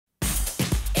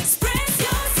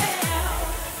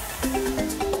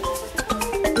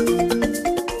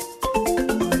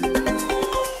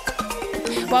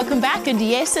Welcome back, and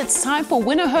yes, it's time for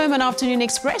Winner Home on Afternoon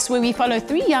Express, where we follow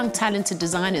 3 young talented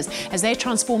designers as they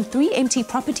transform 3 empty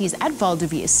properties at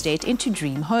Valdevie Estate into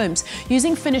dream homes,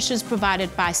 using finishes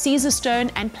provided by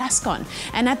Caesarstone and Plascon.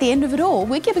 And at the end of it all,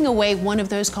 we're giving away one of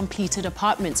those completed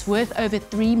apartments worth over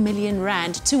 3 million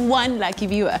rand to one lucky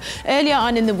viewer. Earlier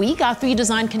on in the week, our 3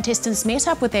 design contestants met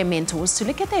up with their mentors to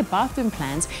look at their bathroom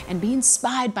plans and be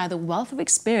inspired by the wealth of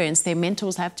experience their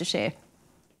mentors have to share.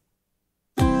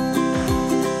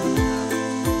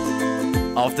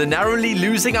 After narrowly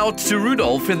losing out to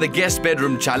Rudolph in the guest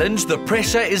bedroom challenge, the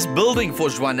pressure is building for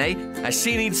Juané as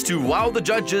she needs to wow the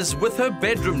judges with her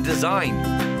bedroom design.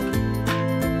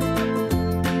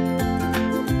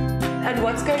 And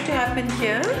what's going to happen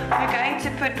here? We're going to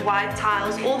put white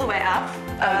tiles all the way up.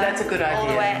 Oh, that's a good idea. All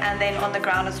the way, and then on the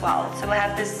ground as well. So we'll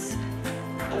have this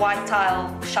white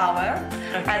tile shower,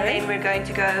 and then we're going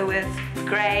to go with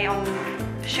grey on.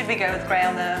 Should we go with grey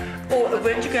on the? Or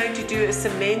weren't you going to do a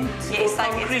cement? Yes, or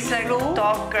concrete it's like floor?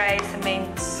 dark grey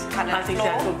cement kind of. I think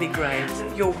floor. that would be great.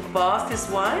 Your bath is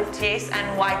white? Yes,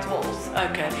 and white walls.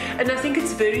 Okay. And I think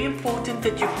it's very important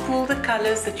that you pull the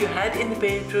colours that you had in the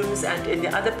bedrooms and in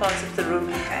the other parts of the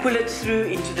room, pull it through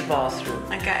into the bathroom.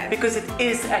 Okay. Because it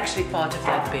is actually part of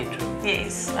that bedroom.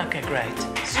 Yes. Okay, great.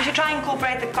 So we should try and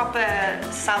incorporate the copper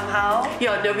somehow.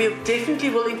 Yeah, no, we definitely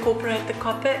will incorporate the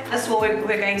copper. This wall,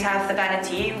 we're going to have the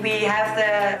vanity. We have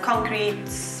the concrete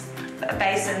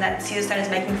basin that Caesarstone is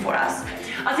making for us.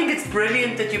 I think it's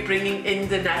brilliant that you're bringing in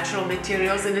the natural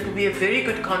materials, and it will be a very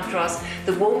good contrast,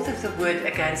 the warmth of the wood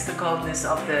against the coldness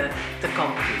of the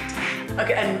concrete.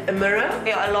 Okay, and a mirror?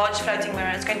 Yeah, a large floating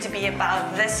mirror. It's going to be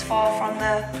about this far from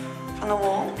the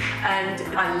wall. And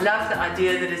I love the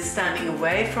idea that it's standing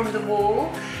away from the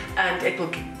wall, and it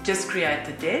will just create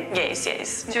the depth. Yes, yes.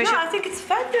 So I think it's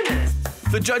fabulous.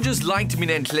 The judges liked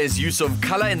Minenhle's use of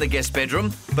colour in the guest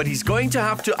bedroom, but he's going to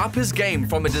have to up his game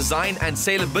from a design and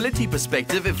saleability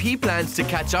perspective if he plans to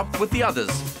catch up with the others.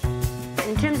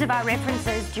 In terms of our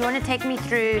references, do you want to take me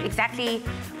through exactly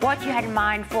what you had in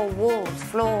mind for walls,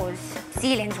 floors,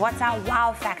 ceilings? What's our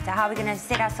wow factor? How are we going to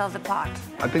set ourselves apart?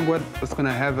 I think what's going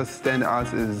to have us stand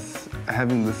out is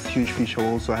having this huge feature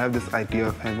wall. So I have this idea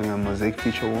of having a mosaic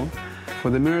feature wall. For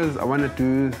the mirrors, I want to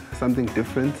do something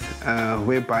different,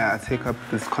 whereby I take up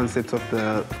this concept of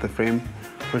the frame,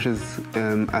 which is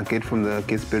I get from the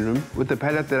guest bedroom. With the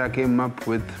palette that I came up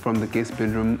with from the guest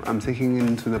bedroom, I'm taking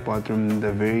into the bathroom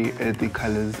the very earthy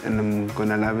colors, and I'm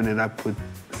gonna liven it up with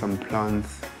some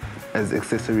plants as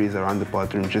accessories around the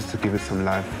bathroom, just to give it some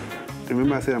life.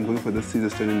 Remember I said I'm going for the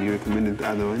Caesarstone and you recommended the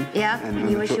other one? Yeah, and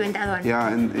you wish you went the other one. Yeah,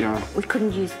 and yeah. We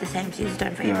couldn't use the same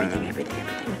Caesarstone for everything.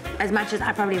 As much as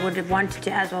I probably would have wanted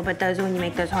to as well, but those are when you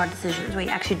make those hard decisions where you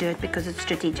actually do it because it's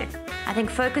strategic. I think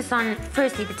focus on,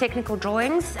 firstly, the technical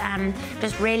drawings,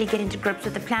 just really get into grips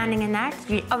with the planning and that.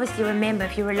 You obviously remember,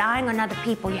 if you're relying on other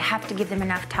people, you have to give them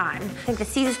enough time. I think the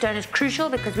Caesarstone is crucial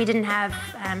because we didn't have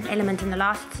element in the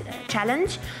last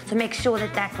challenge, so make sure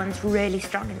that that one's really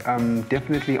strong. I'm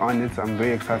definitely on it. I'm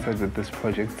very excited with this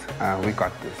project. We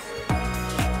got this.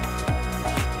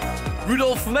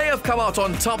 Rudolph may have come out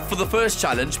on top for the first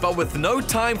challenge, but with no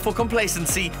time for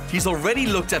complacency, he's already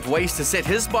looked at ways to set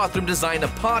his bathroom design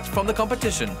apart from the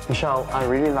competition. Michelle, I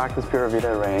really like this Pura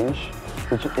Vida range,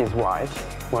 which is white,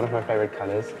 one of my favorite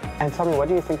colors. And tell me, what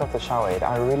do you think of the shower head?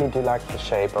 I really do like the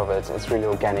shape of it. It's really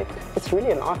organic. It's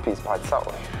really an art piece by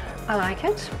itself. I like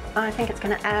it. I think it's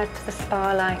going to add to the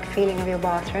spa-like feeling of your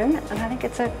bathroom, and I think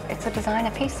it's a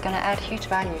designer piece. It's going to add huge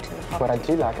value to the property. What I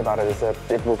do like about it is that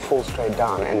it will fall straight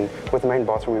down, and with the main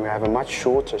bathroom we have a much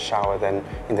shorter shower than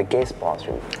in the guest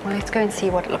bathroom. Well, let's go and see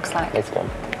what it looks like. Let's go.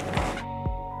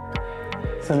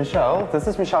 So Michelle, this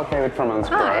is Michelle David from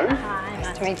Unsgrown. Hi,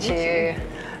 nice to meet you.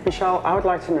 Michelle, I would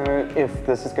like to know if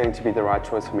this is going to be the right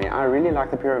choice for me. I really like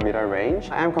the Pura Vida range.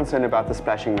 I am concerned about the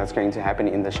splashing that's going to happen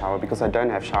in the shower because I don't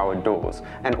have shower doors,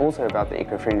 and also about the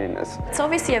eco-friendliness. It's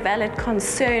obviously a valid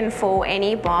concern for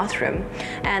any bathroom,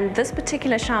 and this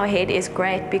particular shower head is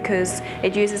great because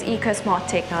it uses eco-smart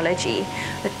technology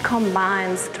that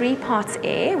combines 3 parts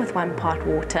air with 1 part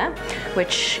water,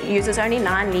 which uses only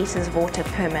 9 liters of water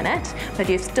per minute, but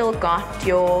you've still got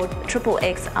your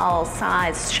XXL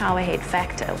size shower head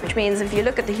factor, which means if you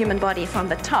look at the human body from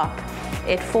the top,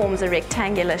 it forms a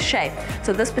rectangular shape.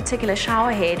 So this particular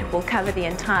shower head will cover the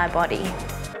entire body.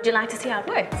 Would you like to see how it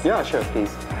works? Yeah, sure,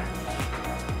 please.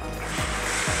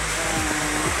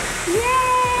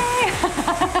 Yay!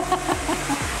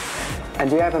 And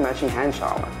do you have a matching hand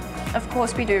shower? Of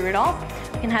course we do, Rudolph.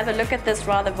 You can have a look at this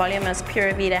rather voluminous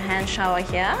Pura Vida hand shower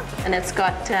here, and it's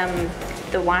got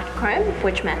the white chrome,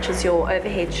 which matches your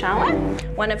overhead shower.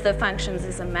 One of the functions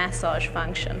is a massage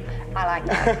function. I like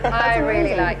that. I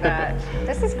really like that.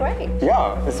 This is great.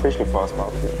 Yeah, especially for us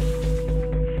bathroom.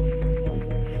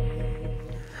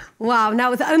 Wow, now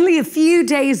with only a few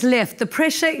days left, the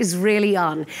pressure is really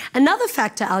on. Another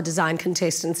factor our design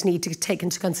contestants need to take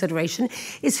into consideration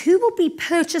is who will be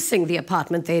purchasing the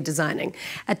apartment they're designing.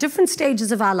 At different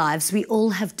stages of our lives, we all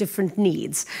have different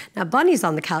needs. Now, Bonnie's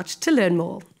on the couch to learn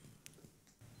more.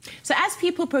 So as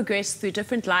people progress through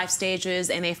different life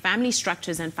stages and their family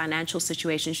structures and financial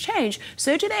situations change,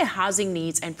 so do their housing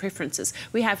needs and preferences.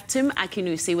 We have Tim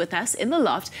Akinnusi with us in the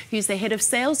loft, who's the head of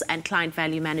sales and client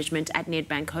value management at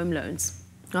Nedbank Home Loans.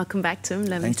 Welcome back, Tim.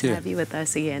 Lovely to have you with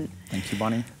us again. Thank you,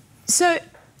 Bonnie. So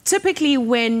typically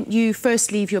when you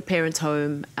first leave your parents'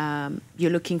 home, you're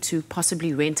looking to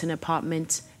possibly rent an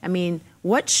apartment. I mean,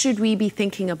 what should we be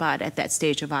thinking about at that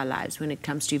stage of our lives when it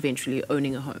comes to eventually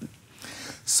owning a home?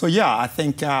 So yeah, I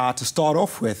think to start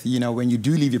off with, you know, when you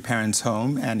do leave your parents'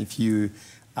 home, and if you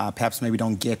perhaps maybe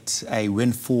don't get a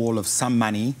windfall of some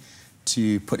money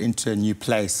to put into a new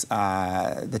place,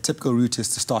 the typical route is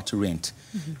to start to rent.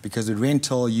 Because with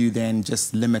rental, you then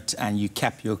just limit and you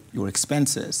cap your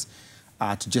expenses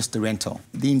to just the rental.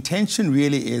 The intention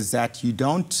really is that you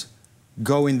don't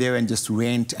go in there and just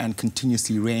rent and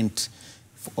continuously rent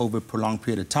for over a prolonged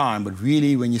period of time, but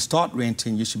really when you start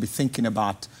renting, you should be thinking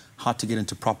about how to get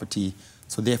into property,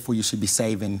 so therefore you should be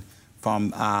saving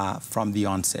from the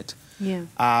onset. Yeah.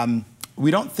 We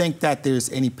don't think that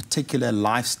there's any particular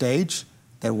life stage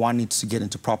that one needs to get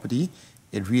into property.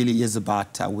 It really is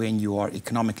about when you are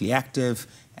economically active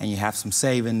and you have some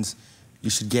savings, you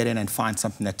should get in and find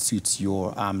something that suits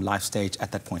your life stage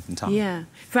at that point in time. Yeah,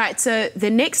 right. So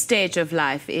the next stage of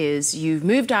life is you've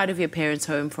moved out of your parents'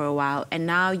 home for a while and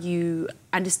now you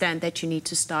understand that you need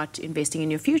to start investing in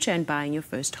your future and buying your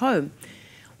first home.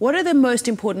 What are the most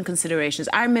important considerations?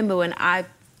 I remember when I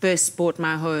first bought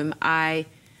my home, I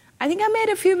think I made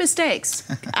a few mistakes.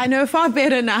 I know far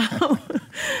better now.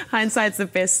 Hindsight's the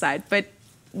best side. But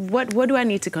what do I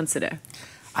need to consider?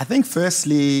 I think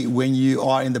firstly, when you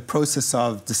are in the process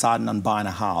of deciding on buying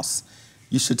a house,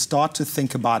 you should start to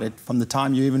think about it from the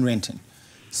time you're even renting.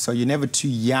 So you're never too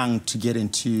young to get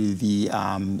into the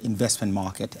investment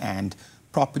market, and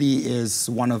property is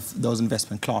one of those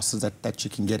investment classes that you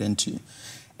can get into.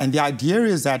 And the idea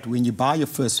is that when you buy your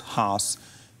first house,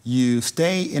 you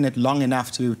stay in it long enough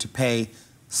to pay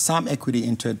some equity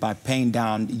into it by paying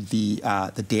down the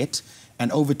debt.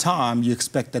 And over time, you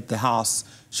expect that the house,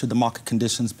 should the market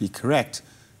conditions be correct,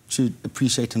 should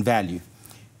appreciate in value.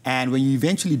 And when you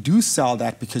eventually do sell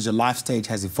that because your life stage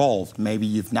has evolved, maybe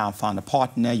you've now found a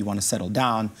partner, you want to settle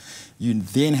down, you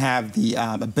then have the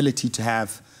ability to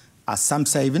have some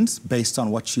savings based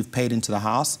on what you've paid into the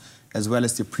house, as well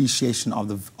as the appreciation of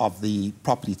the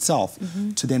property itself,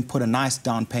 to then put a nice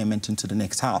down payment into the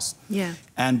next house. Yeah.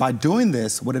 And by doing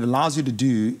this, what it allows you to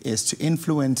do is to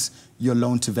influence your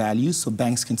loan to value, so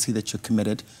banks can see that you're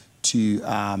committed to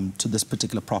this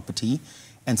particular property.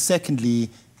 And secondly,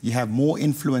 you have more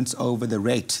influence over the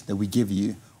rate that we give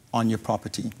you on your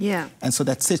property. Yeah. And so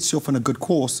that sets you off on a good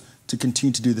course to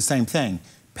continue to do the same thing.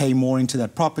 Pay more into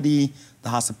that property, the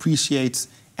house appreciates,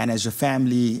 and as your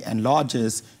family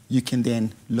enlarges, you can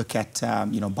then look at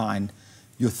buying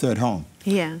your third home.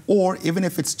 Yeah. Or even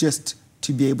if it's just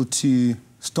to be able to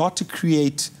start to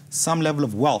create some level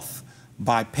of wealth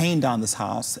by paying down this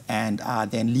house and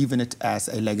then leaving it as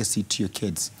a legacy to your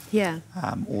kids. Yeah.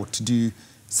 Or to do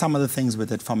some other things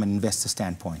with it from an investor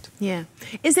standpoint. Yeah.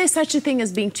 Is there such a thing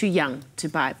as being too young to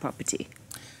buy property?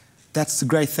 That's the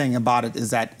great thing about it,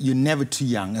 is that you're never too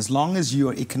young. As long as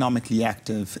you're economically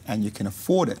active and you can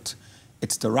afford it,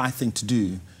 it's the right thing to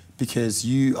do, because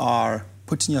you are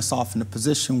putting yourself in a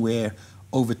position where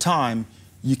over time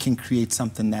you can create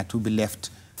something that will be left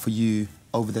for you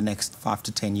over the next 5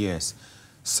 to 10 years.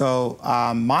 So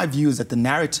my view is that the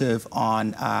narrative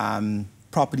on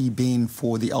property being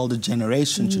for the older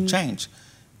generation should change,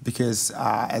 because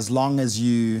as long as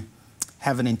you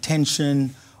have an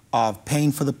intention of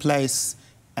paying for the place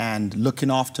and looking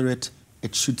after it,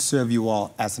 it should serve you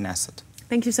well as an asset.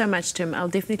 Thank you so much, Tim. I'll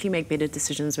definitely make better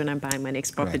decisions when I'm buying my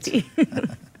next property.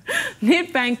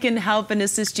 Nedbank can help and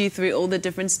assist you through all the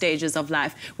different stages of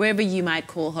life, wherever you might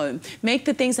call home. Make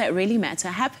the things that really matter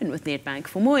happen with Nedbank.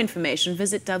 For more information,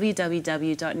 visit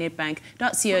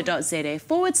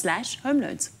www.nedbank.co.za/home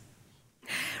loans.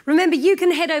 Remember, you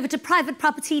can head over to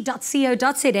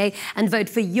privateproperty.co.za and vote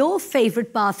for your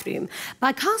favourite bathroom.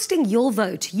 By casting your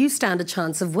vote, you stand a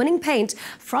chance of winning paint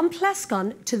from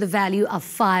Plascon to the value of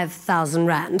 5,000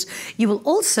 Rand. You will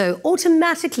also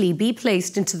automatically be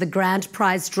placed into the grand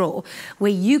prize draw,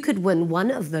 where you could win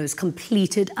one of those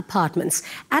completed apartments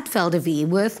at Veldevi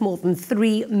worth more than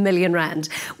 3 million Rand.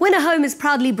 Win a Home is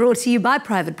proudly brought to you by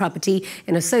Private Property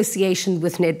in association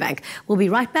with Nedbank. We'll be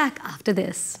right back after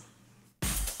this.